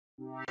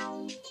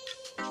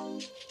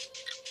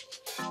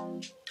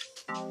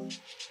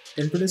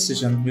In today's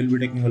session, we'll be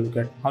taking a look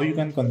at how you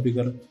can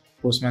configure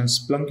Postman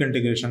Splunk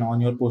integration on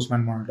your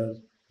Postman monitor,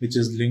 which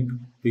is linked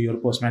to your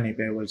Postman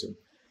API version.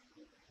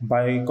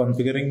 By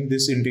configuring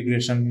this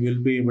integration,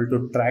 you'll be able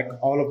to track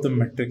all of the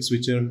metrics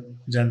which are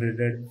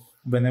generated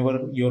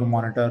whenever your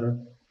monitor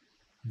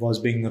was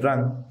being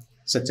run,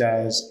 such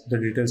as the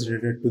details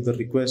related to the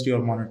request your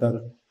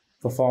monitor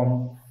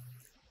performed,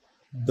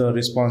 the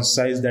response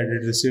size that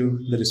it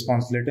received, the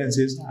response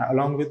latencies,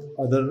 along with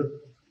other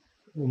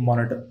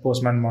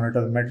Postman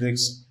monitor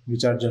metrics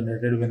which are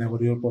generated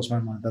whenever your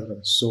Postman monitor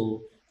runs.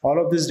 So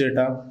all of this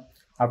data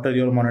after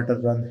your monitor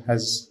run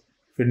has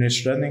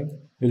finished running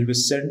will be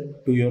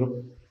sent to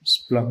your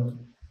Splunk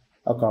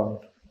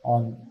account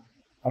on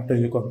after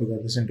you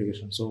configure this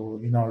integration. So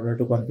in order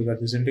to configure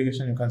this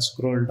integration, you can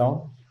scroll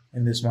down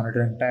in this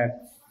monitoring tab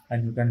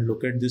and you can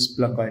locate this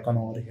Splunk icon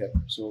over here.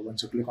 So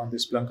once you click on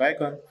this Splunk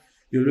icon,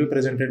 you will be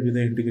presented with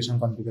the integration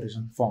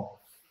configuration form.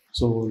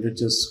 So let's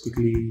just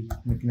quickly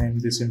nickname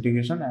this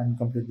integration and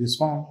complete this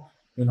form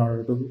in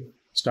order to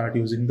start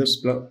using the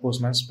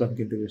Postman Splunk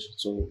integration.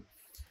 So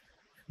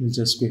we'll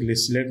just quickly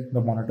select the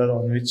monitor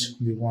on which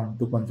we want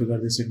to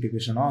configure this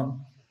integration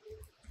on.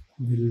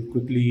 We'll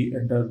quickly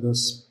enter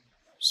this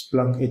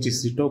Splunk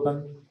HEC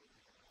token.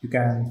 You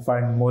can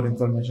find more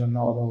information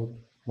about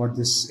what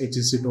this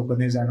HEC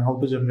token is and how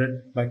to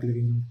generate by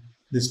clicking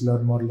this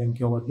learn more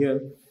link over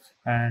here.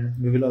 And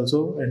we will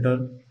also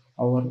enter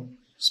our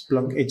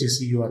Splunk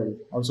HEC URL.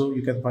 Also,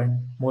 you can find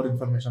more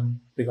information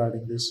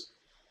regarding this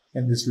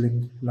in this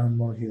link, learn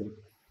more here.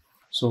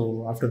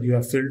 So after you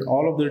have filled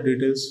all of the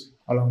details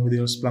along with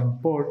your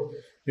Splunk port,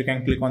 you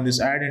can click on this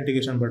add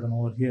integration button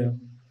over here.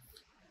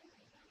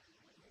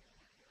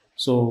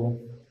 So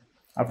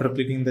after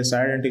clicking this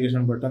add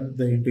integration button,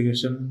 the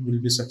integration will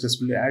be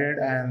successfully added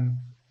and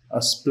a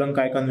Splunk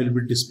icon will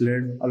be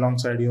displayed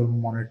alongside your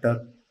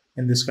monitor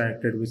in this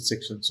connected with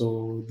section.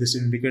 So this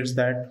indicates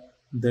that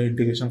the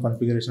integration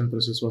configuration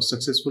process was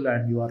successful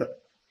and you are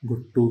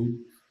good to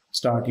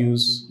start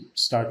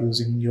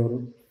using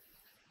your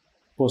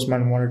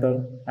Postman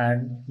monitor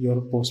and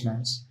your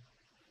Postman's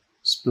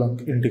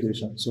Splunk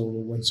integration. So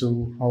once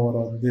you hover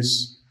on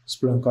this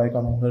Splunk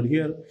icon over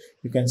here,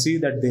 you can see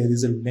that there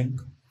is a link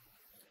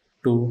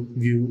to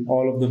view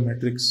all of the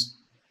metrics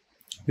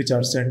which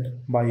are sent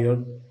by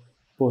your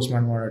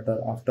Postman monitor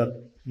after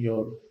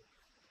your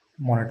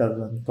monitor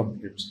run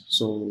completes.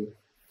 So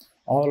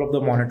all of the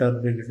monitor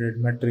related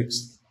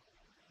metrics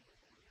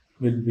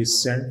will be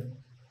sent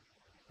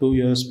to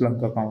your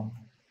Splunk account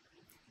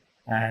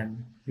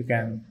and you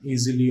can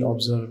easily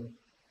observe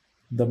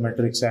the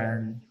metrics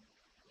and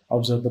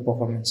observe the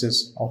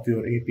performances of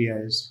your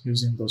APIs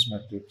using those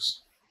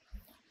metrics.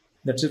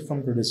 That's it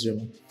from today's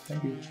demo.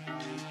 Thank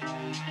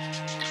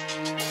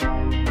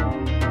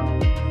you.